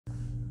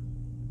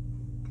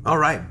All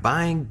right,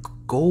 buying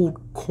gold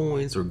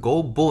coins or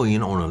gold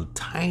bullion on a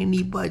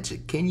tiny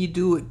budget. Can you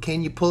do it?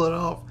 Can you pull it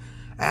off?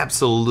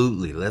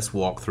 Absolutely. Let's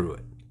walk through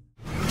it.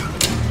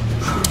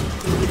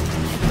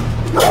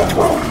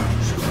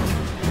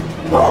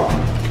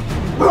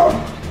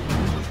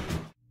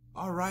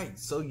 All right,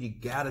 so you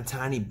got a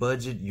tiny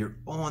budget. You're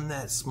on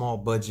that small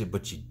budget,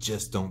 but you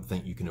just don't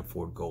think you can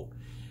afford gold.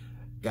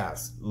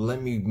 Guys,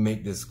 let me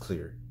make this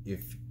clear.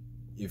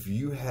 If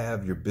you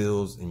have your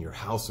bills and your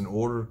house in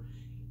order,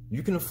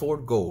 you can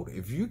afford gold.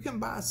 If you can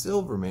buy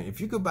silver, man, if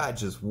you could buy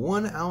just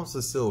 1 ounce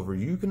of silver,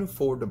 you can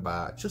afford to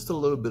buy just a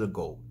little bit of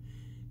gold.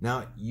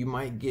 Now, you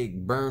might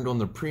get burned on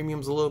the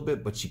premiums a little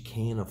bit, but you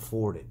can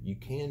afford it. You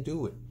can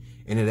do it.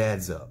 And it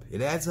adds up.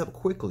 It adds up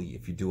quickly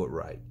if you do it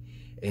right.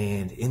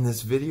 And in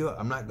this video,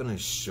 I'm not going to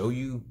show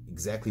you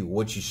exactly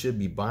what you should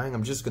be buying.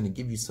 I'm just going to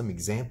give you some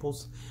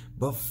examples.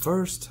 But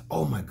first,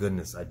 oh my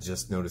goodness, I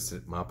just noticed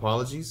it. My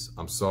apologies.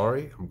 I'm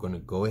sorry. I'm going to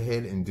go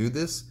ahead and do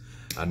this.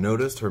 I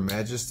noticed Her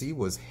Majesty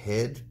was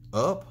head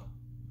up.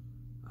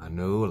 I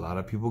know a lot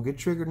of people get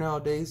triggered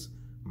nowadays.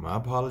 My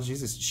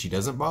apologies. She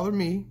doesn't bother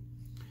me,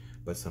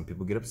 but some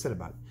people get upset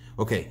about it.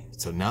 Okay,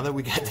 so now that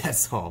we got that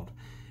solved,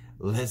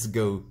 let's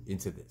go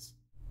into this.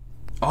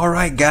 All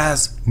right,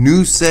 guys,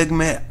 new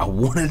segment. I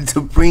wanted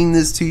to bring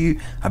this to you.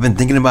 I've been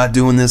thinking about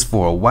doing this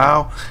for a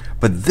while,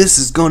 but this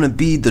is going to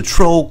be the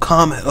troll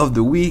comment of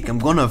the week. I'm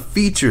going to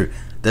feature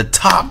the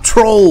top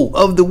troll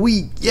of the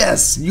week.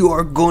 Yes, you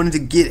are going to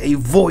get a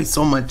voice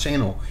on my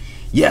channel.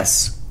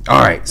 Yes.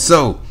 All right,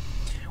 so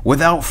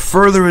without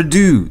further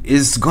ado,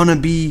 it's going to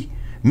be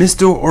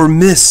Mr. or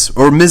Miss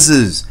or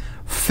Mrs.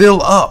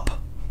 Fill Up.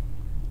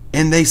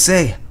 And they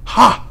say,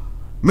 ha,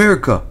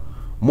 America,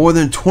 more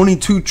than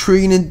 22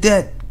 trillion in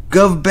debt,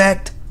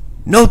 gov-backed,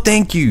 no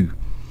thank you.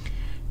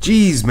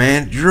 Jeez,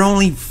 man, you're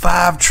only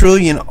 5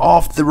 trillion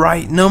off the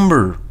right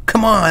number.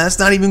 Come on, that's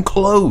not even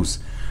close.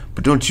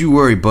 But don't you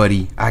worry,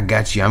 buddy, I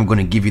got you. I'm going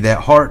to give you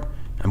that heart.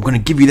 I'm going to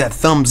give you that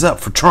thumbs up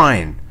for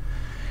trying.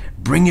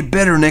 Bring it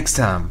better next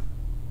time.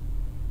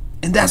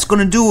 And that's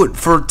going to do it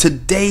for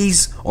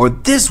today's or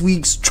this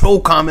week's troll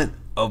comment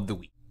of the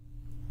week.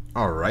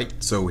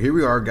 Alright, so here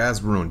we are,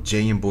 guys. We're on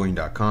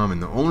jmbullion.com,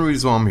 and the only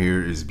reason why I'm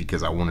here is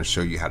because I want to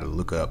show you how to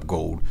look up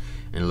gold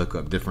and look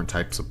up different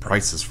types of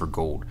prices for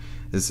gold.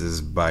 This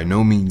is by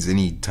no means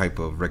any type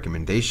of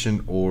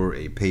recommendation or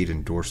a paid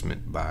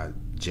endorsement by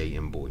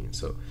JM Bullion.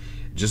 So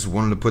just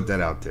wanted to put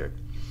that out there.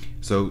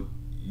 So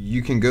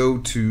you can go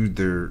to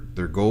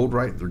their gold,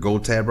 right? Their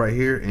gold tab right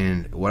here,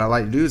 and what I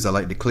like to do is I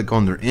like to click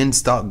on their in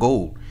stock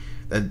gold.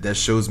 That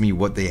shows me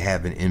what they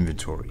have in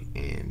inventory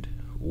and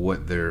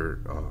what their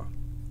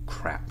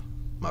crap,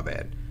 my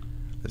bad.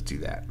 Let's do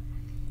that.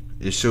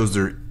 It shows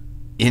their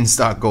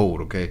in-stock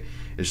gold, okay?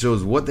 It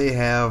shows what they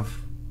have,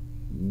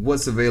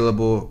 what's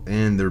available,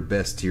 and their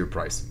best tier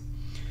pricing.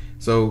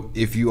 So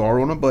if you are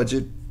on a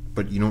budget,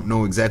 but you don't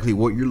know exactly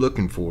what you're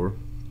looking for,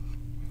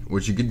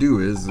 what you can do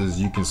is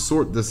you can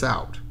sort this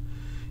out.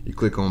 You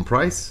click on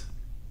price,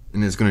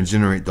 and it's going to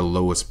generate the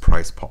lowest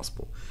price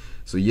possible.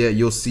 So yeah,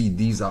 you'll see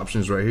these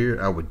options right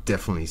here. I would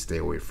definitely stay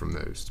away from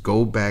those.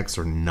 Gold backs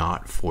are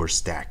not for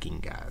stacking,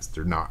 guys.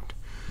 They're not.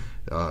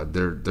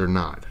 They're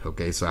not.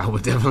 Okay, so I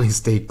would definitely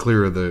stay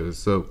clear of those.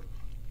 So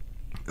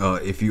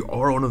if you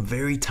are on a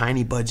very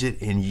tiny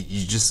budget and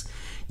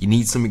you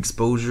need some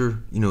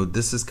exposure, you know,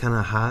 this is kind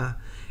of high,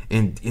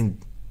 and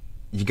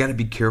you got to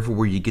be careful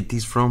where you get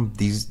these from.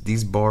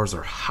 These bars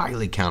are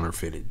highly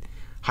counterfeited,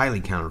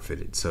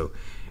 So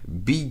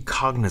be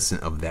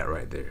cognizant of that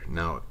right there.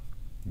 Now,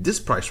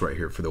 this price right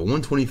here for the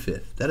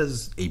 125th, that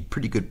is a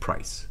pretty good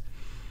price,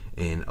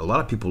 and a lot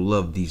of people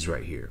love these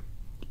right here.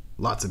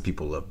 Lots of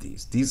people love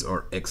these. These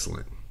are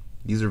excellent.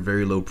 These are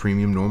very low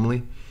premium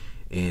normally,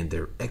 and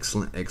they're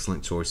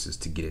excellent choices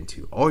to get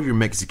into. All your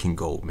Mexican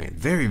gold, man,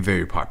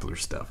 very popular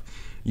stuff.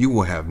 You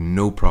will have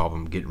no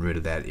problem getting rid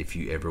of that if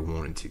you ever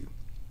wanted to,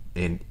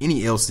 and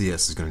any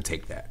LCS is going to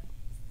take that,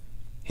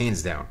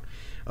 hands down.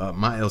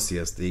 My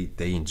LCS,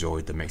 they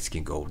enjoyed the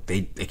Mexican gold.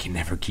 They can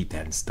never keep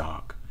that in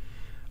stock.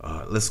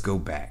 Let's go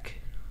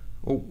back.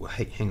 Oh,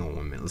 hey, hang on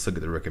 1 minute. Let's look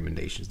at the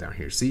recommendations down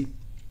here. See,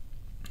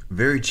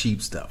 very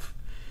cheap stuff,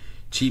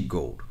 cheap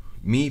gold.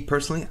 Me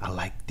personally, I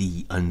like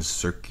the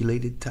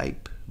uncirculated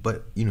type,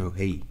 but you know,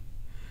 hey,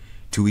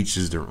 to each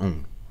is their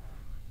own.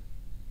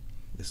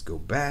 Let's go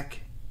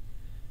back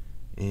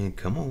and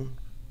come on.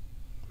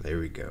 There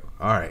we go.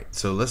 All right,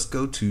 so let's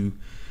go to,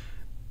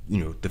 you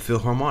know, the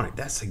Philharmonic.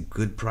 That's a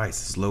good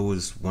price, as low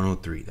as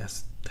 103.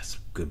 That's a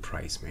good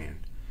price, man.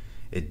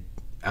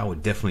 I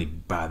would definitely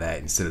buy that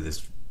instead of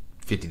this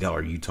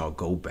 $50 Utah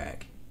gold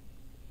back.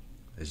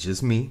 It's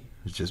just me.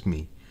 It's just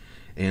me.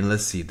 And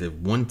let's see, the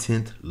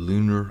 1/10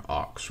 lunar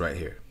ox right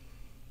here.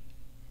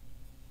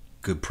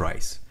 Good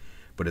price,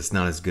 but it's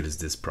not as good as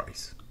this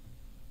price.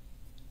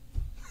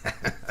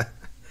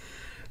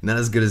 Not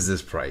as good as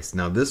this price.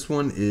 Now this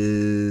one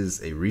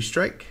is a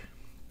restrike.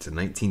 It's a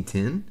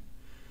 1910,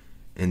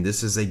 and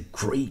this is a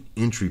great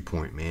entry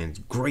point, man.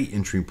 Great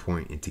entry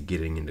point into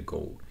getting into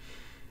gold.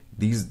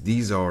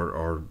 These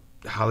are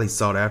highly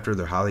sought after.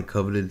 They're highly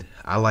coveted.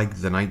 I like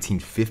the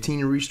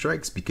 1915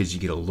 restrikes because you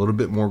get a little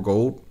bit more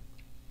gold.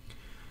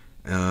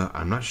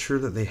 I'm not sure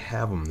that they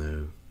have them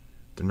though.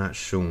 They're not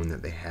showing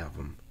that they have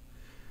them.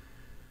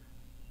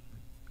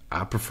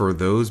 I prefer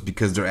those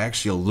because they're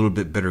actually a little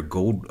bit better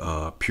gold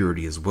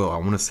purity as well. I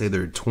want to say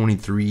they're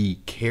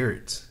 23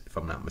 carats, if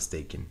I'm not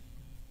mistaken.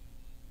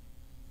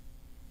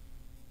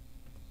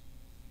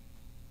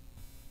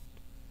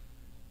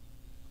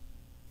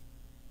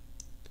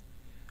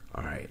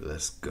 All right,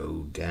 let's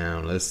go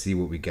down. Let's see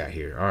what we got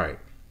here. All right.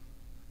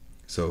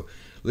 So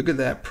look at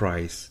that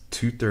price,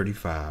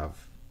 $235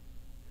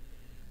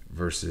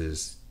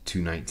 versus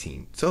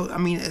 $219. So I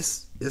mean,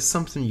 it's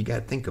something you got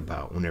to think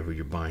about whenever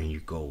you're buying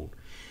your gold.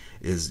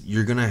 Is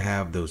you're gonna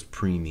have those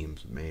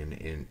premiums, man,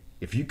 and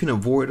if you can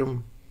avoid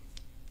them,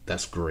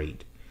 that's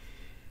great.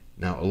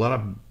 Now, a lot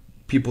of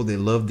people, they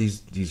love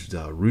these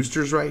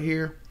roosters right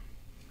here,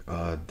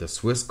 the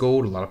Swiss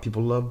gold. A lot of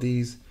people love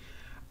these.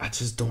 I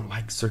just don't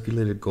like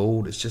circulated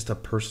gold. It's just a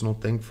personal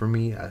thing for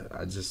me.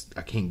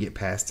 I can't get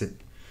past it.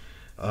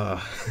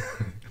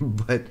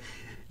 But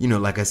you know,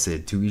 like I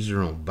said, to each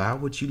your own. Buy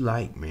what you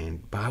like,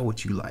 man. Buy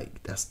what you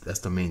like. That's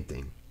the main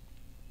thing.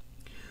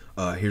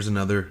 Here's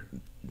another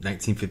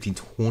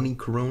 1915-20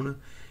 Corona.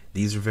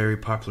 These are very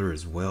popular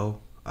as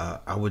well.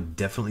 I would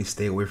definitely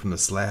stay away from the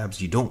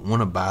slabs. You don't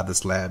want to buy the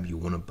slab. You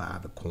want to buy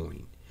the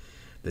coin.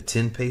 The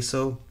 10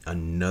 peso,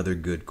 another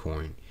good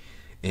coin.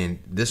 And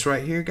this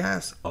right here,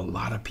 guys, a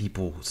lot of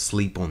people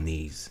sleep on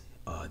these.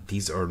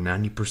 These are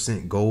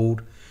 90%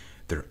 gold.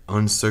 They're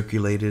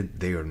uncirculated.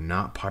 They are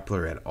not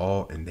popular at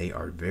all, and they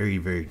are very,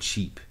 very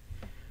cheap.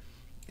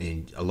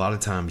 And a lot of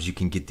times you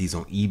can get these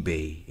on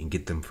eBay and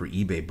get them for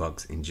eBay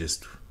bucks and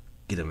just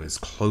get them as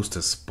close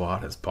to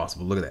spot as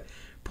possible. Look at that,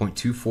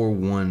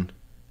 0.241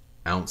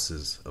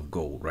 ounces of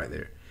gold right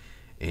there.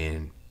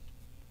 And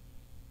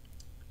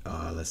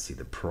let's see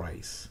the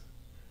price,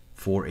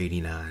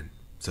 $4.89.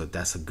 So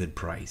that's a good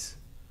price,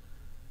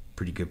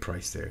 pretty good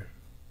price there.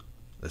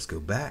 Let's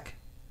go back,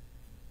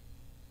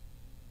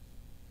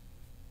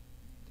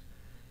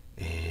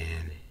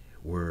 and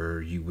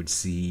where you would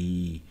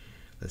see,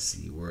 let's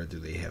see, where do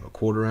they have a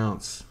quarter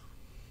ounce?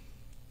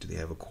 Do they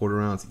have a quarter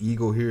ounce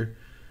eagle here?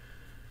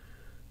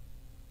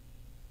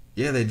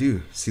 Yeah, they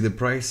do. See the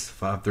price?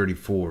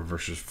 $5.34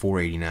 versus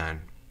 $4.89.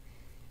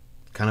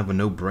 Kind of a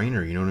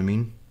no-brainer, you know what I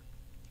mean?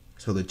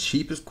 So the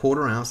cheapest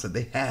quarter ounce that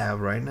they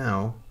have right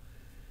now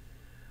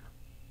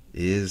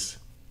is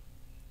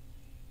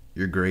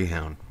your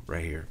Greyhound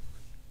right here.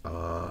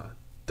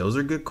 Those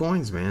are good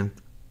coins, man.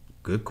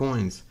 Good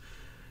coins.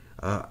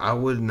 I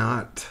would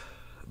not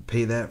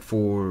pay that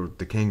for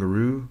the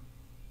kangaroo.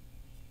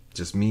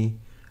 Just me.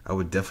 I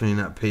would definitely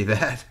not pay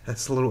that.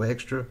 That's a little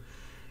extra.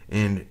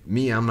 And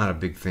me, I'm not a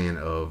big fan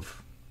of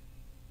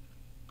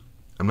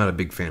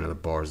the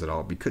bars at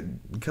all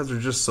because they're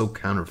just so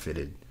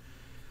counterfeited.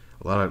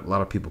 A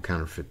lot of people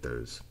counterfeit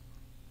those.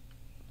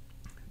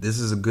 This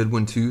is a good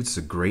one too. It's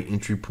a great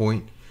entry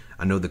point.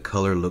 I know the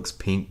color looks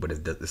pink, but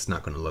it's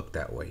not going to look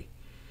that way.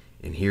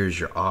 And here's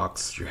your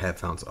ox, your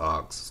half ounce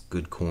ox.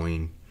 Good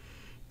coin.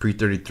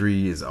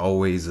 Pre-33 is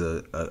always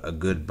a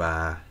good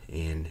buy.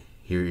 And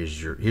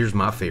here's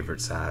my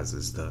favorite size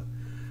is the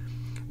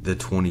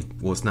 20.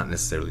 Well, it's not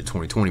necessarily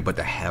 2020, but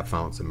the half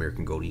ounce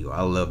American Gold Eagle.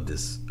 I love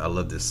this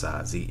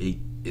size.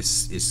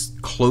 It's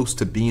close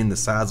to being the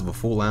size of a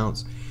full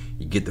ounce.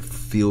 You get to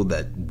feel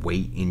that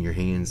weight in your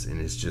hands,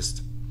 and it's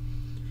just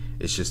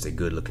a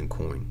good looking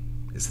coin.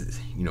 It's,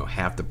 you know,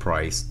 half the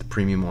price. The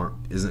premium art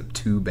isn't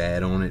too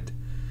bad on it.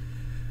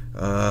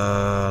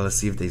 Let's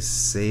see if they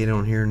say it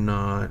on here or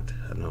not.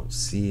 I don't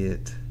see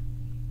it.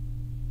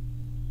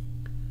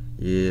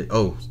 Yeah.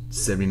 Oh,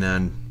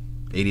 $79,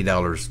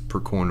 $80 per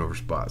coin over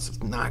spot. So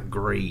it's not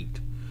great,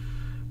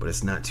 but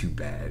it's not too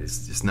bad.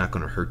 It's not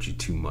going to hurt you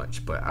too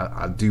much. But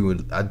I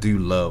do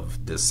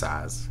love this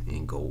size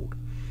in gold.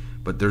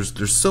 But there's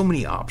so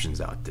many options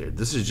out there.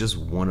 This is just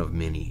one of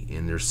many,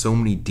 and there's so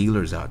many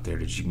dealers out there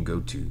that you can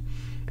go to.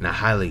 And I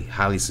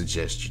highly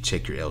suggest you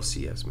check your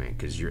LCS, man,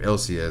 because your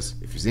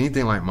LCS, if he's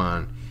anything like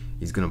mine,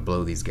 he's gonna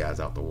blow these guys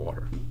out the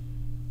water.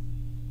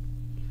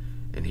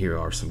 And here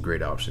are some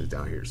great options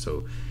down here.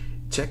 So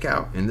check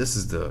out, and this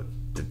is the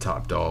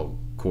top dog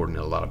according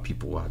to a lot of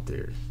people out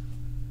there.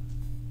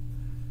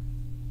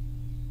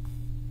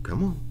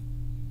 Come on.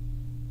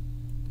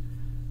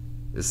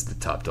 This is the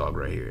top dog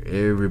right here.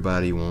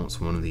 Everybody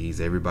wants one of these.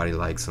 Everybody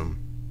likes them.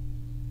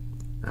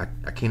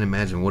 I can't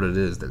imagine what it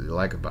is that they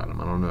like about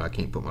them. I don't know. I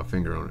can't put my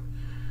finger on it.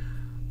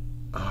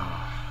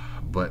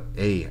 But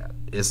hey,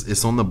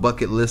 it's on the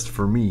bucket list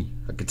for me.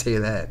 I can tell you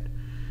that.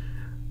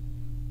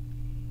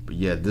 But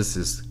yeah, this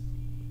is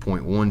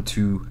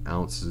 0.12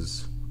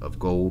 ounces of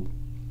gold.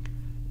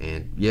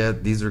 And yeah,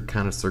 these are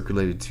kind of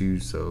circulated too.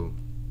 So,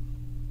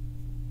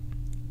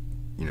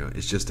 you know,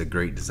 it's just a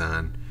great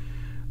design.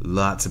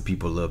 Lots of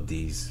people love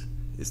these.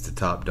 It's the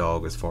top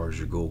dog as far as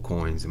your gold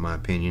coins, in my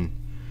opinion.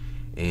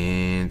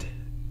 And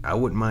I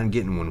wouldn't mind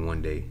getting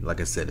one day. Like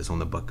I said, it's on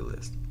the bucket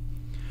list.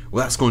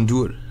 Well, that's going to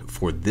do it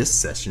for this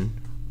session.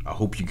 I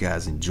hope you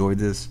guys enjoyed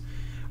this.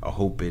 I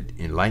hope it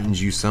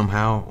enlightens you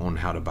somehow on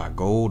how to buy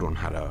gold, on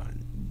how to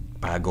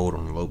buy gold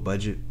on a low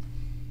budget.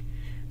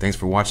 Thanks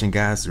for watching,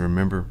 guys, and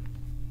remember,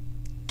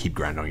 keep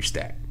grinding on your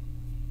stack.